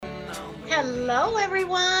Hello,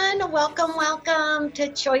 everyone. Welcome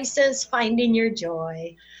to Choices Finding Your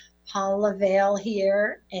Joy. Paula Vail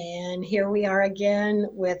here, and here we are again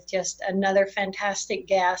with just another fantastic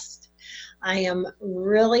guest. I am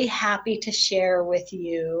really happy to share with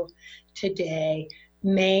you today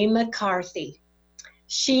May McCarthy.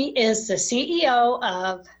 She is the CEO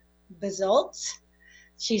of Results.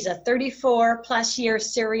 She's a 34 plus year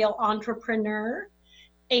serial entrepreneur,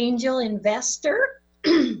 angel investor.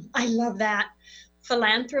 I love that.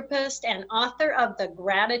 Philanthropist and author of The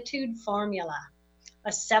Gratitude Formula, a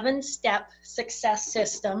 7-step success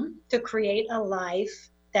system to create a life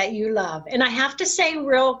that you love. And I have to say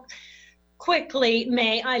real quickly,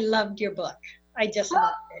 May, I loved your book. I just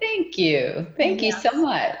loved it. Thank you. Thank you so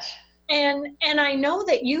much. And I know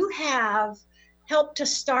that you have helped to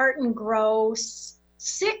start and grow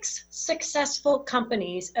 6 successful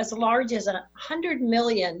companies as large as 100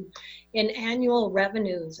 million in annual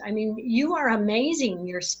revenues. I mean, you are amazing.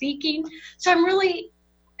 You're speaking. So I'm really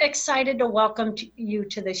excited to welcome you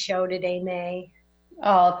to the show today, May.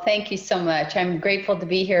 Oh, thank you so much. I'm grateful to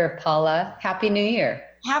be here, Paula. Happy New Year.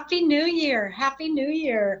 Happy New Year. Happy New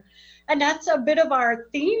Year. And that's a bit of our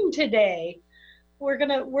theme today. We're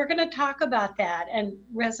gonna talk about that and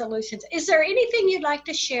resolutions. Is there anything you'd like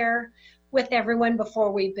to share with everyone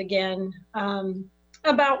before we begin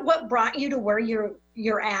about what brought you to where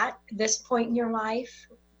you're at this point in your life?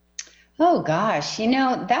 Oh gosh,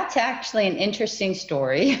 that's actually an interesting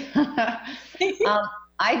story.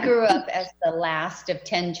 I grew up as the last of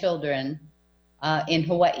 10 children in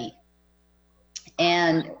Hawaii.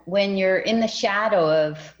 And when you're in the shadow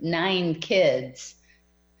of 9 kids,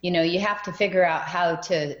 you have to figure out how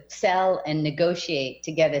to sell and negotiate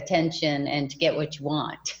to get attention and to get what you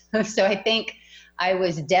want. So I think I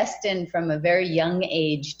was destined from a very young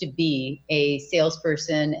age to be a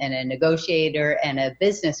salesperson and a negotiator and a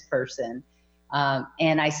business person.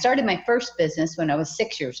 And I started my first business when I was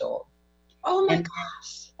 6 years old. Oh my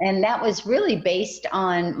gosh. And that was really based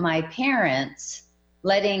on my parents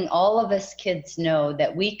letting all of us kids know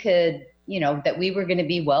that we could, that we were going to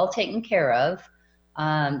be well taken care of.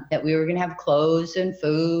 That we were going to have clothes and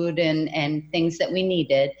food and things that we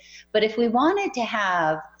needed. But if we wanted to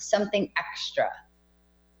have something extra,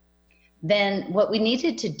 then what we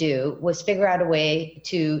needed to do was figure out a way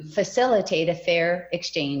to facilitate a fair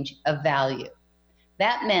exchange of value.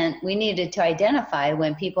 That meant we needed to identify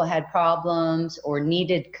when people had problems or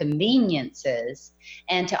needed conveniences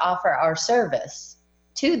and to offer our service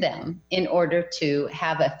to them in order to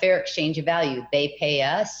have a fair exchange of value. They pay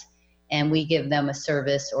us, and we give them a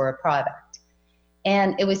service or a product.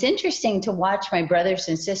 And it was interesting to watch my brothers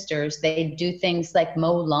and sisters. They do things like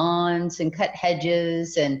mow lawns and cut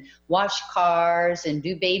hedges and wash cars and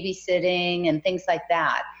do babysitting and things like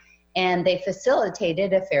that. And they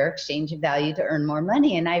facilitated a fair exchange of value to earn more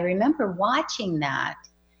money. And I remember watching that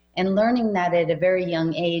and learning that at a very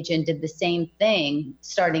young age, and did the same thing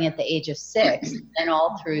starting at the age of 6 and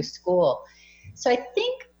all through school. So I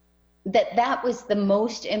think that was the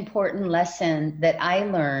most important lesson that I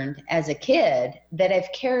learned as a kid that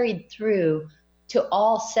I've carried through to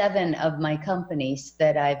all 7 of my companies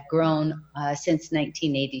that I've grown since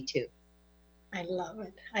 1982. I love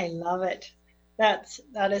it. I love it. That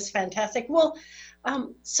is fantastic. Well,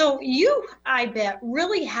 so you, I bet,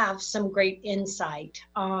 really have some great insight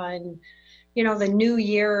on, the new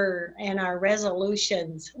year and our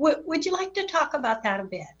resolutions. Would you like to talk about that a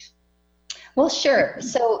bit? Well, sure.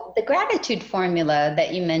 So the gratitude formula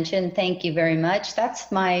that you mentioned, thank you very much.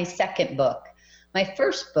 That's my second book. My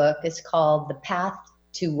first book is called The Path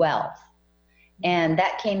to Wealth, and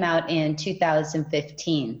that came out in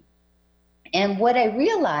 2015. And what I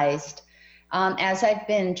realized as I've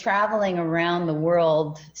been traveling around the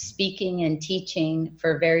world, speaking and teaching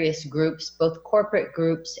for various groups, both corporate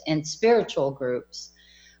groups and spiritual groups,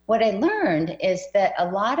 what I learned is that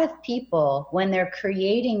a lot of people, when they're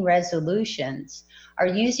creating resolutions, are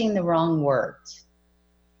using the wrong words.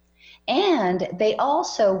 And they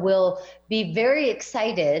also will be very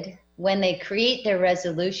excited when they create their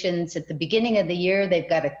resolutions at the beginning of the year. They've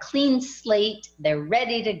got a clean slate, they're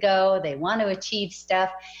ready to go, they want to achieve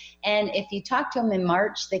stuff. And if you talk to them in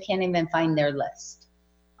March, they can't even find their list.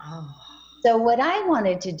 Oh. So what I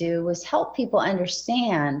wanted to do was help people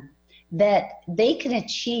understand that they can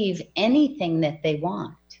achieve anything that they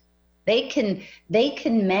want. They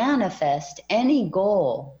can manifest any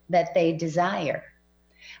goal that they desire.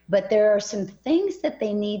 But there are some things that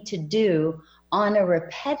they need to do on a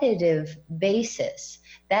repetitive basis.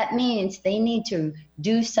 That means they need to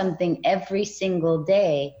do something every single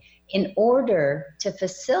day in order to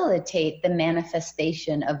facilitate the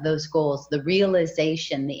manifestation of those goals, the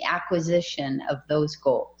realization, the acquisition of those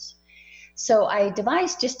goals. So I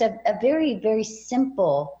devised just a very, very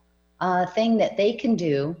simple thing that they can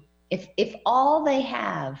do. If all they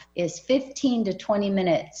have is 15 to 20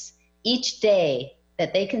 minutes each day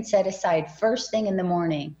that they can set aside first thing in the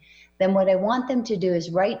morning, then what I want them to do is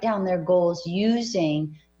write down their goals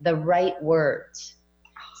using the right words.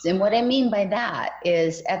 And what I mean by that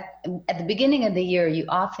is at the beginning of the year, you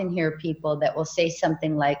often hear people that will say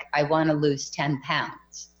something like, I want to lose 10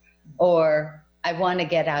 pounds, or I want to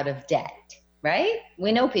get out of debt, right?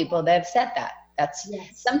 We know people that have said that.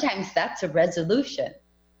 Sometimes that's a resolution.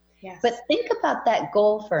 Yes. But think about that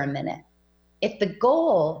goal for a minute. If the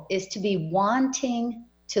goal is to be wanting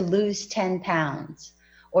to lose 10 pounds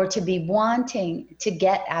or to be wanting to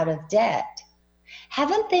get out of debt,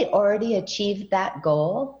 haven't they already achieved that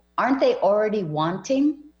goal? Aren't they already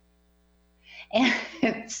wanting?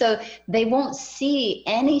 And so they won't see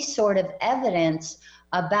any sort of evidence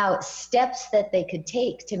about steps that they could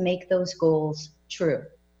take to make those goals true.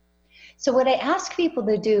 So what I ask people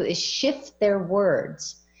to do is shift their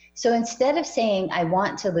words. So instead of saying, I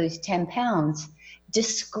want to lose 10 pounds,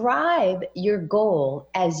 describe your goal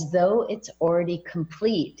as though it's already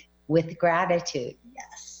complete with gratitude.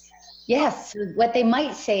 Yes, what they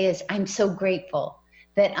might say is, I'm so grateful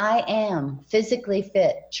that I am physically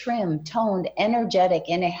fit, trim, toned, energetic,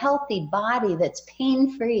 in a healthy body that's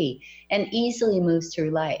pain-free and easily moves through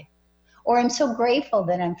life. Or I'm so grateful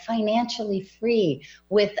that I'm financially free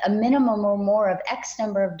with a minimum or more of X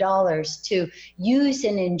number of dollars to use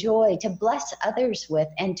and enjoy, to bless others with,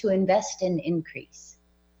 and to invest and increase.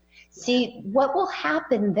 See, what will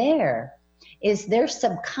happen there is their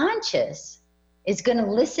subconscious is going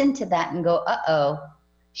to listen to that and go, uh-oh,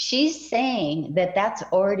 she's saying that that's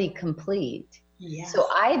already complete. Yes. So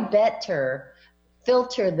I better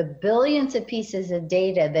filter the billions of pieces of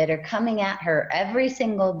data that are coming at her every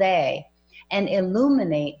single day and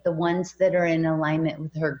illuminate the ones that are in alignment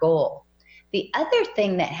with her goal. The other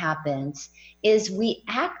thing that happens is we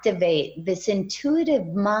activate this intuitive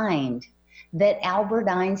mind that Albert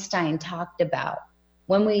Einstein talked about.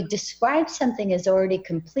 When we describe something as already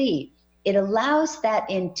complete, it allows that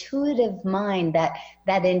intuitive mind,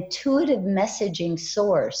 that intuitive messaging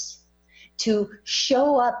source to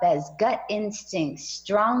show up as gut instincts,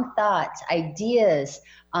 strong thoughts, ideas,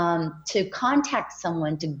 to contact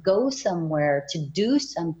someone, to go somewhere, to do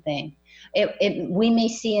something. We may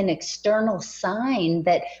see an external sign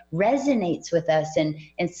that resonates with us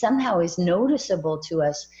and somehow is noticeable to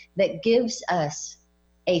us that gives us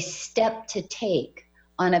a step to take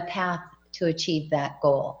on a path to achieve that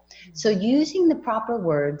goal. So using the proper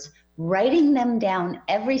words, writing them down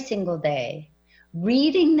every single day,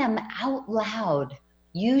 reading them out loud,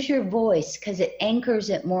 use your voice because it anchors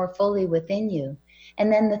it more fully within you. And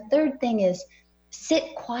then the third thing is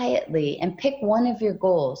sit quietly and pick one of your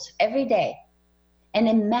goals every day and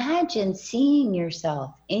imagine seeing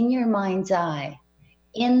yourself in your mind's eye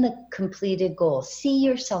in the completed goal. See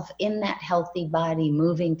yourself in that healthy body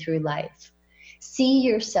moving through life. See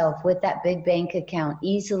yourself with that big bank account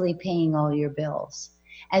easily paying all your bills.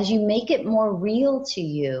 As you make it more real to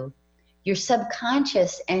you, your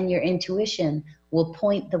subconscious and your intuition will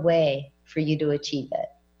point the way for you to achieve it.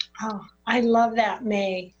 Oh, I love that,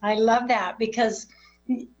 May. I love that because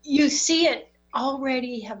you see it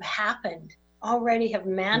already have happened, already have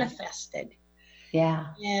manifested. Yeah.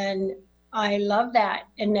 And I love that.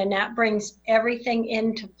 And then that brings everything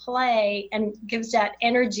into play and gives that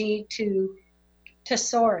energy to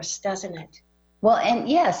source, doesn't it? Well, and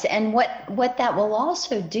yes, and what that will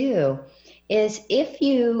also do is if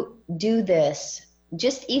you do this,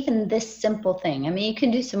 just even this simple thing, I mean, you can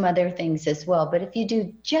do some other things as well, but if you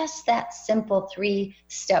do just that simple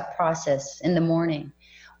 3-step process in the morning,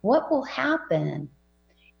 what will happen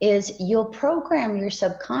is you'll program your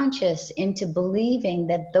subconscious into believing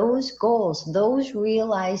that those goals, those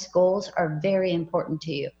realized goals, are very important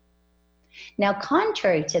to you. Now,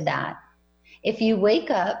 contrary to that, if you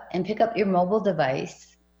wake up and pick up your mobile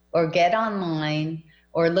device or get online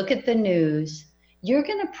or look at the news, you're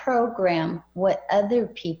going to program what other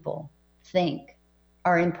people think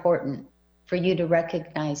are important for you to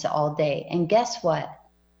recognize all day. And guess what?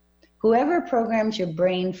 Whoever programs your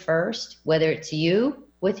brain first, whether it's you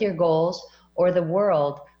with your goals or the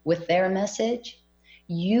world with their message,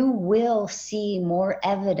 you will see more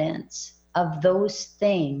evidence of those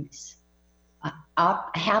things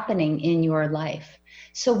happening in your life.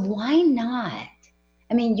 So why not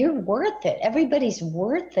I mean, you're worth it. Everybody's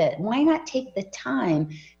worth it. Why not take the time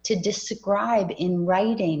to describe in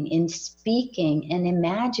writing, in speaking, and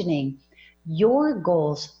imagining your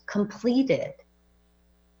goals completed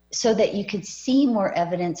so that you could see more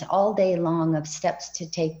evidence all day long of steps to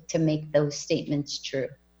take to make those statements true?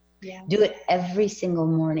 Yeah. Do it every single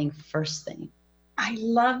morning, first thing. I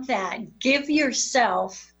love that. Give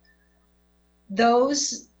yourself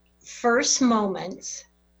those first moments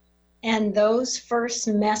and those first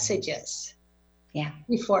messages. Yeah.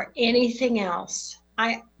 Before anything else.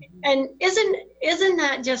 And isn't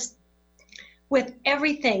that just with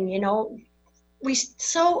everything, you know, we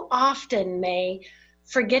so often may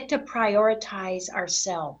forget to prioritize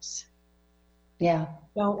ourselves. Yeah.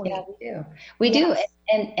 Don't we? Yeah, we do. We do.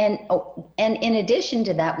 And in addition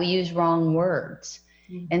to that, we use wrong words.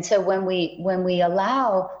 Mm-hmm. And so when we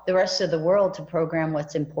allow the rest of the world to program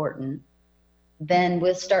what's important, then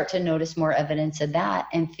we'll start to notice more evidence of that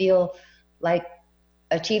and feel like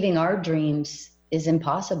achieving our dreams is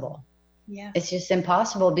impossible. Yeah. It's just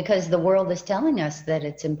impossible because the world is telling us that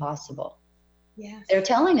it's impossible. Yeah. They're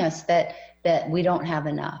telling us that we don't have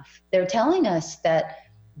enough. They're telling us that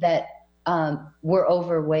we're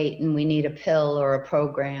overweight and we need a pill or a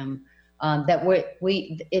program.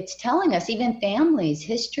 It's telling us, even families,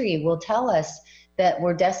 history will tell us that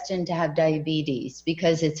we're destined to have diabetes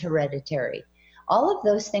because it's hereditary. All of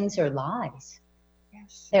those things are lies.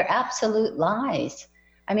 Yes. They're absolute lies.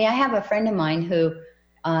 I mean, I have a friend of mine who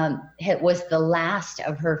was the last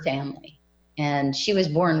of her family, and she was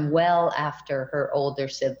born well after her older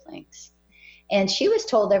siblings. And she was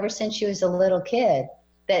told ever since she was a little kid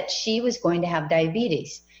that she was going to have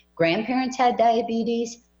diabetes. Grandparents had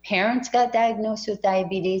diabetes, parents got diagnosed with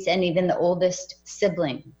diabetes, and even the oldest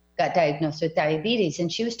sibling got diagnosed with diabetes.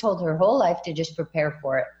 And she was told her whole life to just prepare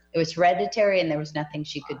for it. It was hereditary and there was nothing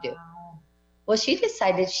she could do. Well, she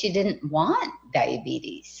decided she didn't want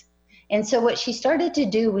diabetes. And so what she started to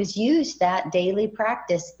do was use that daily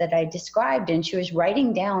practice that I described, and she was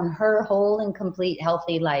writing down her whole and complete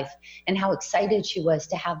healthy life and how excited she was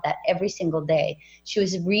to have that every single day. She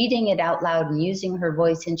was reading it out loud and using her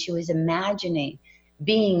voice, and she was imagining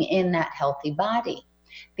being in that healthy body.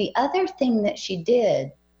 The other thing that she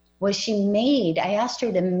did was I asked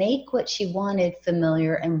her to make what she wanted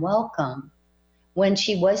familiar and welcome when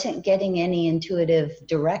she wasn't getting any intuitive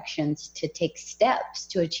directions to take steps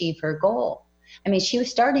to achieve her goal. I mean, she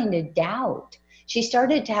was starting to doubt. She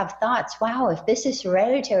started to have thoughts, wow, if this is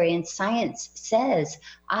hereditary and science says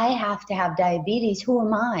I have to have diabetes, who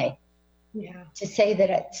am I to say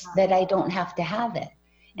that I don't have to have it?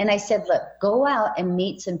 And I said, look, go out and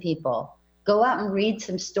meet some people. Go out and read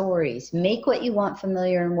some stories. Make what you want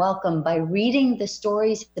familiar and welcome by reading the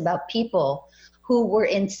stories about people who were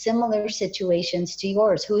in similar situations to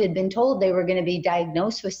yours, who had been told they were going to be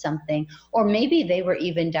diagnosed with something, or maybe they were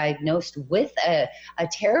even diagnosed with a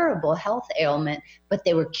terrible health ailment, but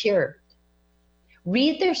they were cured.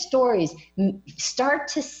 Read their stories. Start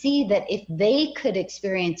to see that if they could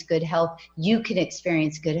experience good health, you can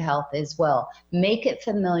experience good health as well. Make it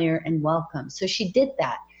familiar and welcome. So she did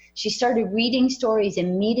that. She started reading stories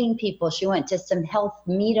and meeting people. She went to some health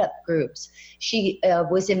meetup groups. She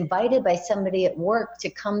was invited by somebody at work to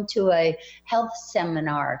come to a health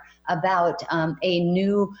seminar about a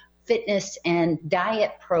new fitness and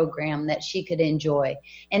diet program that she could enjoy.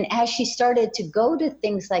 And as she started to go to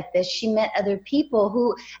things like this, she met other people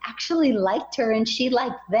who actually liked her and she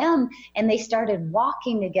liked them. And they started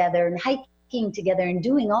walking together and hiking together and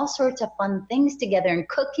doing all sorts of fun things together and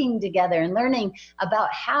cooking together and learning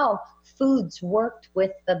about how foods worked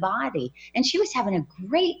with the body. And she was having a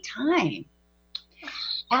great time.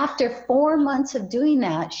 After 4 months of doing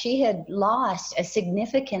that, she had lost a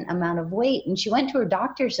significant amount of weight, and she went to her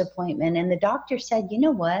doctor's appointment, and the doctor said, you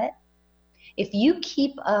know what? If you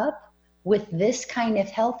keep up with this kind of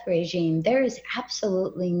health regime, there is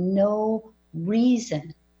absolutely no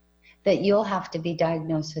reason that you'll have to be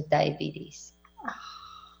diagnosed with diabetes.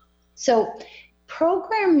 So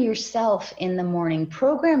program yourself in the morning,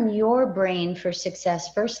 program your brain for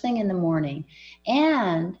success first thing in the morning.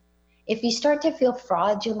 And if you start to feel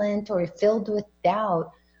fraudulent or filled with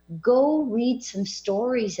doubt, go read some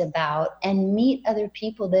stories about and meet other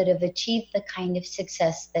people that have achieved the kind of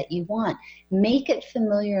success that you want. Make it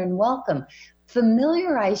familiar and welcome.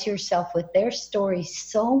 Familiarize yourself with their stories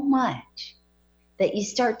so much that you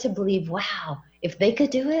start to believe, wow, if they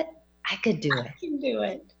could do it, I could do it. I can do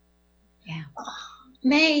it. Yeah. Oh,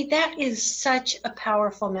 May, that is such a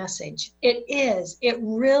powerful message. It is. It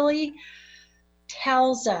really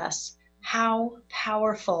tells us how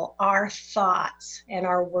powerful our thoughts and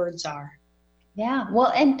our words are. Yeah.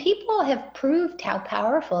 Well, and people have proved how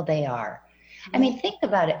powerful they are. I mean, think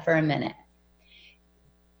about it for a minute.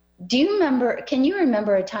 Can you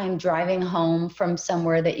remember a time driving home from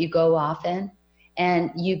somewhere that you go often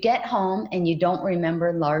and you get home and you don't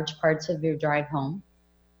remember large parts of your drive home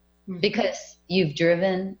because you've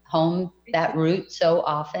driven home that route so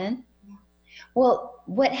often? Well,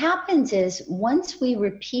 what happens is once we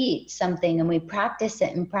repeat something and we practice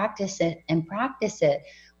it and practice it and practice it,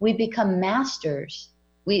 we become masters.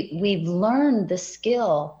 We've learned the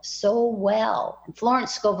skill so well.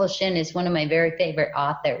 Florence Scovel Shinn is one of my very favorite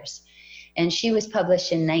authors. And she was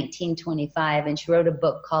published in 1925, and she wrote a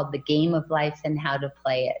book called The Game of Life and How to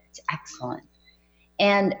Play It. It's excellent.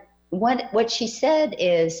 And what she said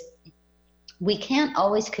is, we can't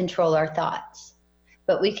always control our thoughts,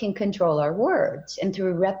 but we can control our words. And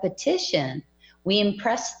through repetition, we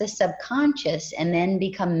impress the subconscious and then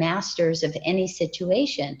become masters of any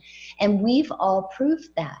situation. And we've all proved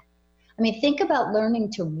that. I mean, think about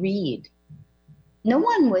learning to read. No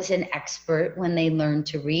one was an expert when they learned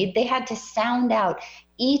to read. They had to sound out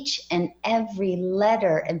each and every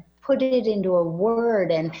letter and put it into a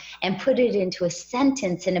word and put it into a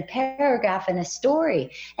sentence and a paragraph and a story.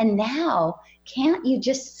 And now, can't you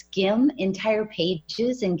just skim entire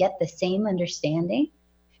pages and get the same understanding?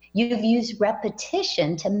 You've used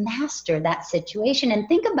repetition to master that situation. And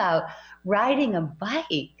think about riding a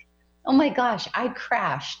bike. Oh my gosh, I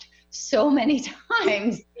crashed so many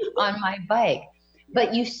times on my bike.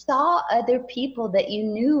 But you saw other people that you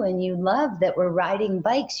knew and you loved that were riding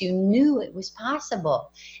bikes. You knew it was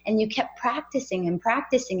possible. And you kept practicing and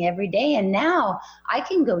practicing every day. And now I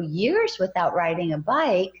can go years without riding a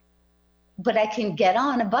bike, but I can get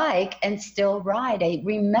on a bike and still ride. I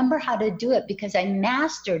remember how to do it because I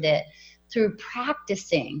mastered it through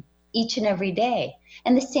practicing each and every day.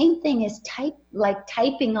 And the same thing is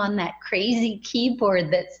typing on that crazy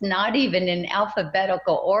keyboard that's not even in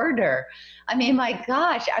alphabetical order. I mean, my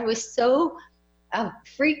gosh, I was so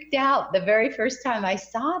freaked out the very first time I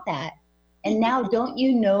saw that. And now, don't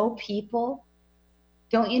you know people,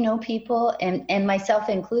 and myself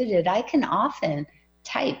included, I can often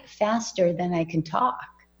type faster than I can talk.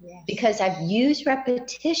 Yes. Because I've used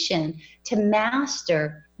repetition to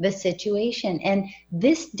master the situation. And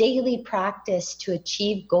this daily practice to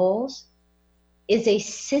achieve goals is a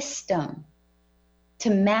system to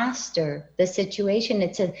master the situation.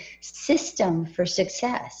 It's a system for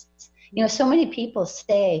success. You know, so many people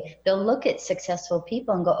say, they'll look at successful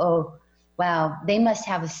people and go, oh, wow, they must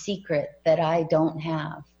have a secret that I don't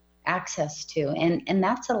have access to. And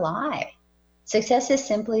that's a lie. Success is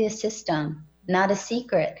simply a system, not a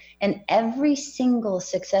secret. And every single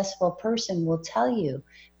successful person will tell you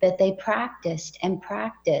that they practiced and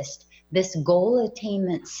practiced this goal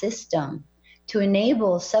attainment system to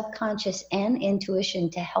enable subconscious and intuition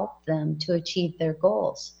to help them to achieve their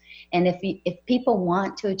goals. And if people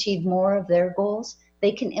want to achieve more of their goals,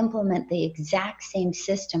 they can implement the exact same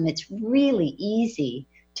system. It's really easy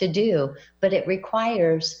to do, but it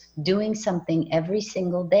requires doing something every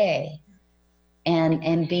single day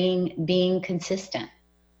and being consistent.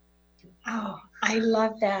 Oh, I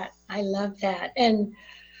love that. I love that. And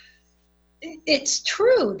it's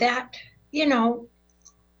true that, you know,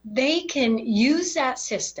 they can use that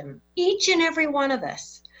system, each and every one of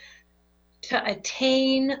us, to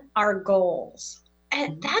attain our goals.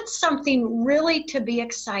 And that's something really to be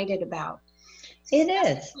excited about. It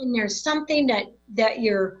is. When there's something that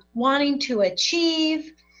you're wanting to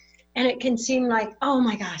achieve, and it can seem like, oh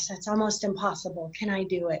my gosh, that's almost impossible. Can I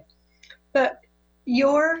do it? But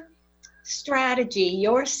your strategy,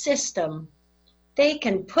 your system, they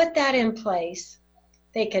can put that in place.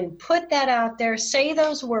 They can put that out there, say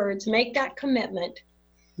those words, make that commitment.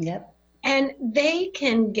 Yep. And they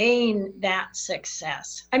can gain that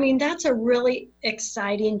success. I mean, that's a really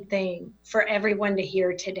exciting thing for everyone to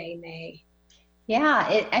hear today, May. Yeah,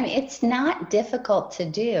 it's not difficult to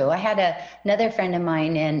do. I had another friend of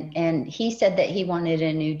mine, and he said that he wanted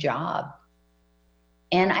a new job.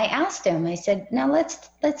 And I asked him, I said, now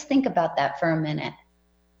let's think about that for a minute.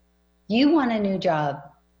 You want a new job.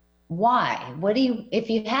 Why? If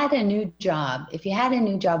you had a new job,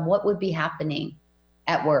 what would be happening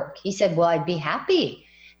at work? He said, well, I'd be happy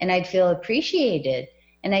and I'd feel appreciated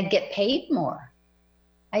and I'd get paid more.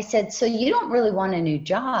 I said, so you don't really want a new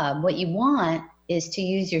job. What you want is to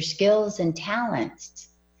use your skills and talents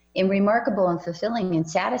in remarkable and fulfilling and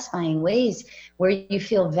satisfying ways where you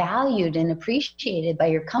feel valued and appreciated by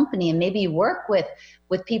your company. And maybe you work with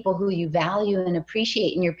people who you value and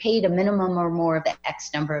appreciate, and you're paid a minimum or more of X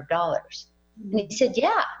number of dollars. And he said,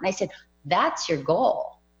 yeah. And I said, that's your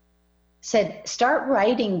goal. said, start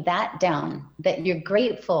writing that down, that you're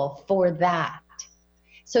grateful for that.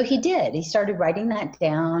 So he did. He started writing that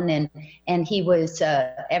down, and he was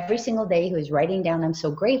every single day he was writing down, I'm so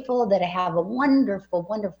grateful that I have a wonderful,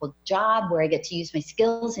 wonderful job where I get to use my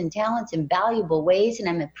skills and talents in valuable ways, and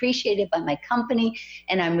I'm appreciated by my company,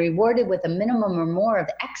 and I'm rewarded with a minimum or more of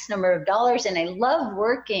X number of dollars, and I love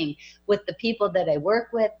working with the people that I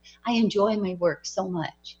work with. I enjoy my work so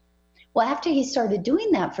much. Well, after he started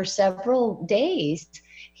doing that for several days,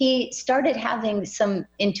 he started having some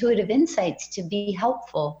intuitive insights to be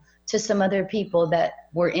helpful to some other people that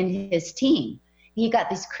were in his team. He got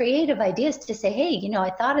these creative ideas to say, hey, you know, I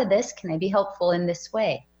thought of this. Can I be helpful in this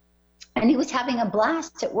way? And he was having a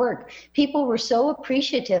blast at work. People were so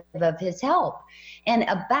appreciative of his help. And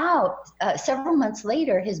about several months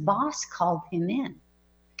later, his boss called him in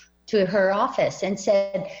to her office and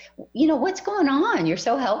said, you know, what's going on? You're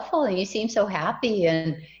so helpful and you seem so happy,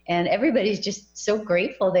 and everybody's just so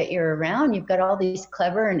grateful that you're around. You've got all these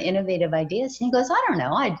clever and innovative ideas. And he goes, I don't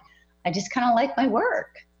know. I just kind of like my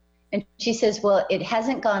work. And she says, well, it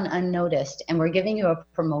hasn't gone unnoticed, and we're giving you a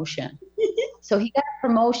promotion. So he got a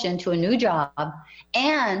promotion to a new job,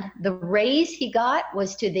 and the raise he got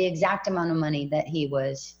was to the exact amount of money that he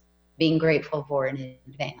was being grateful for in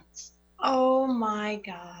advance. Oh my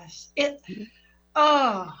gosh.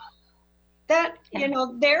 Oh, that, you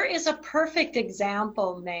know, there is a perfect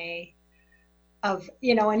example, May, of,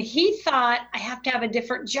 you know, and he thought, I have to have a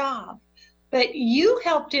different job. But you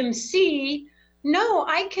helped him see, no,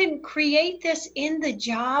 I can create this in the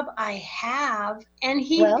job I have. And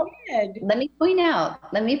he did. Let me point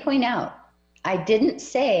out, I didn't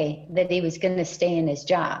say that he was going to stay in his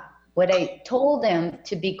job. What I told him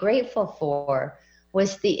to be grateful for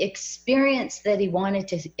was the experience that he wanted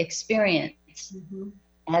to experience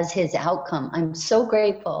as his outcome. I'm so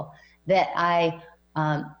grateful that I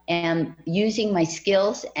am using my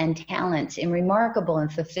skills and talents in remarkable and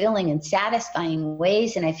fulfilling and satisfying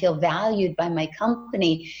ways, and I feel valued by my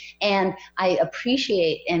company, and I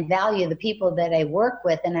appreciate and value the people that I work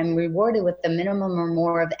with, and I'm rewarded with the minimum or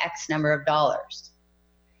more of X number of dollars.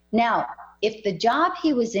 Now, if the job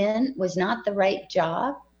he was in was not the right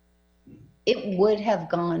job, it would have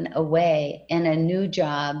gone away and a new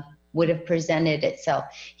job would have presented itself.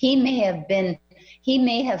 He may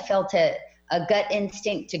have felt a gut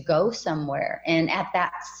instinct to go somewhere, and at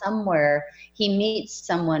that somewhere, he meets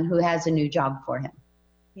someone who has a new job for him.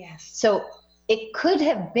 Yes. So it could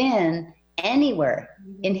have been anywhere.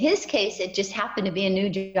 In his case, it just happened to be a new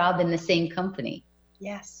job in the same company.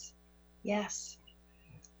 Yes, yes.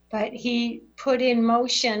 But he put in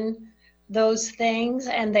motion those things,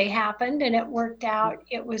 and they happened, and it worked out.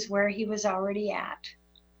 It was where he was already at.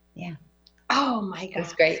 Yeah. Oh my God.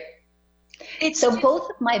 That's great. So both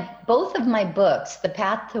of my books, The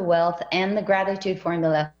Path to Wealth and The Gratitude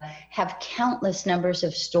Formula, have countless numbers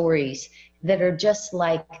of stories that are just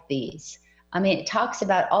like these. I mean, it talks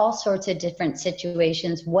about all sorts of different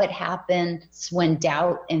situations, what happens when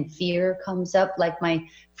doubt and fear comes up, like my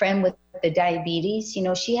friend with the diabetes. You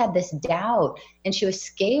know, she had this doubt and she was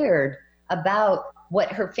scared about what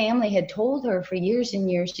her family had told her for years and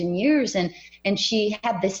years and years. And she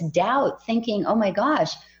had this doubt thinking, oh my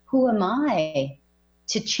gosh, who am I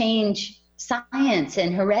to change science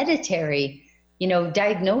and hereditary, you know,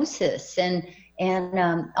 diagnosis and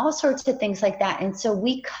all sorts of things like that. And so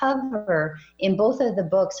we cover in both of the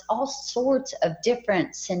books all sorts of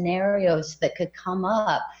different scenarios that could come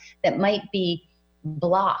up that might be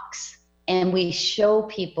blocks. And we show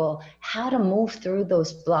people how to move through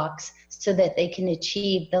those blocks so that they can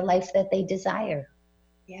achieve the life that they desire.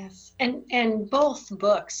 Yes. And both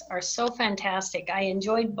books are so fantastic. I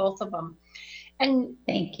enjoyed both of them. And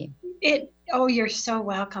thank you. Oh, you're so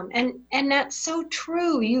welcome. And that's so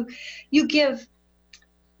true. You give,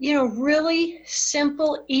 you know, really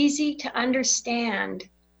simple, easy to understand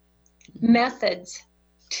methods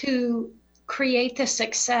to create the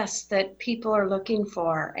success that people are looking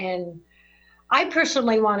for. And I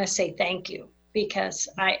personally want to say thank you, because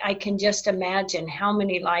I can just imagine how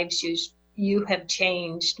many lives you have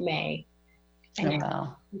changed, May. And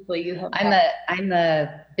people you have. I'm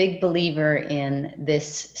a big believer in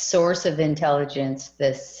this source of intelligence,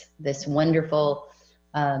 this wonderful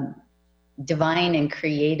divine and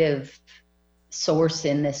creative source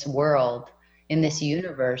in this world, in this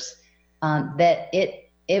universe, that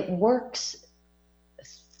it works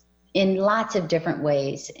in lots of different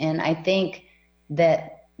ways. And I think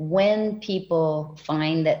that when people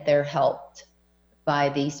find that they're helped by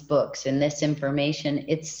these books and this information,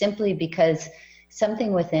 it's simply because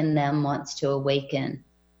something within them wants to awaken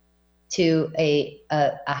to a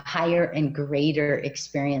higher and greater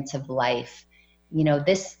experience of life. You know,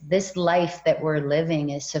 this life that we're living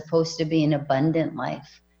is supposed to be an abundant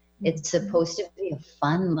life. It's supposed to be a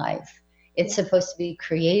fun life. It's supposed to be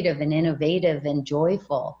creative and innovative and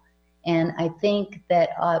joyful. And I think that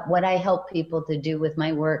what I help people to do with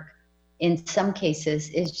my work in some cases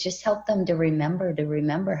is just help them to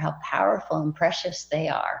remember how powerful and precious they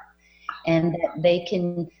are, and that they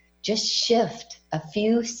can just shift a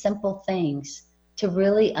few simple things to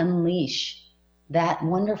really unleash that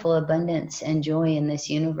wonderful abundance and joy in this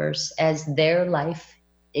universe as their life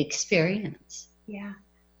experience. Yeah.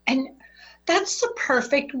 And that's the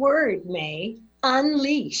perfect word, May.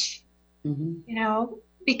 Unleash. You know,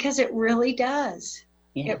 because it really does.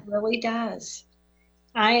 Yeah. It really does.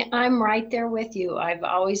 I'm right there with you. I've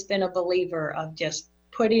always been a believer of just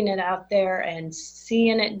putting it out there and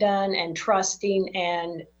seeing it done and trusting,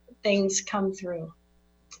 and things come through.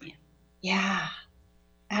 Yeah,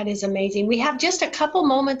 that is amazing. We have just a couple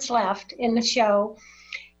moments left in the show.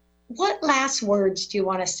 What last words do you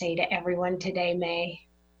want to say to everyone today, May?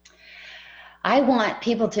 I want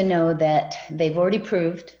people to know that they've already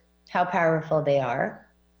proved how powerful they are.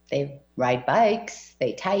 They ride bikes,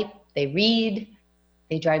 they type, they read,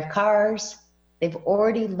 they drive cars. They've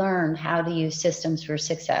already learned how to use systems for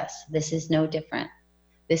success. This is no different.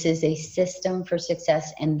 This is a system for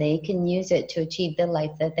success, and they can use it to achieve the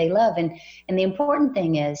life that they love. And the important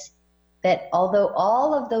thing is that although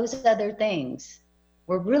all of those other things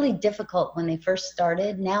were really difficult when they first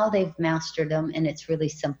started, now they've mastered them and it's really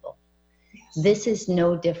simple. This is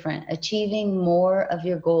no different. Achieving more of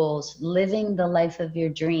your goals, living the life of your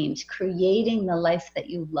dreams, creating the life that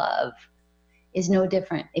you love is no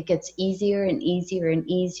different. It gets easier and easier and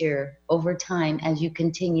easier over time as you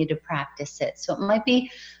continue to practice it. So it might be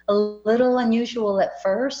a little unusual at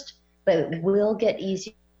first, but it will get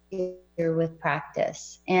easier with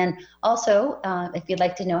practice. And also, if you'd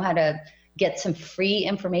like to know how to get some free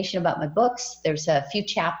information about my books, there's a few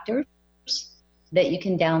chapters that you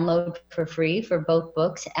can download for free for both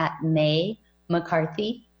books at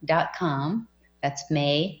McCarthy.com. That's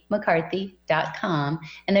McCarthy.com.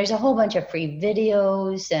 And there's a whole bunch of free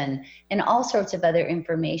videos and all sorts of other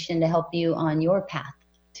information to help you on your path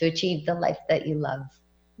to achieve the life that you love.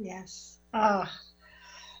 Yes.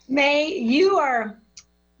 May, you are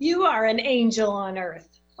an angel on earth.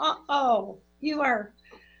 You are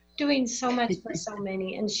doing so much for so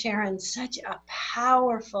many and sharing such a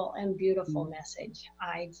powerful and beautiful message.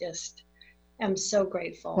 I just am so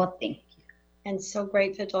grateful. Well, thank you. And so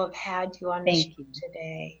grateful to have had you on the show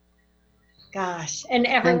today. Gosh, and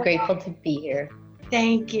everyone. I'm grateful to be here.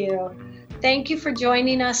 Thank you. Thank you for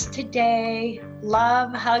joining us today.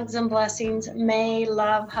 Love, hugs, and blessings. May,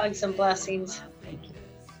 love, hugs, and blessings. Thank you.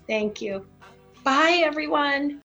 Thank you. Bye, everyone.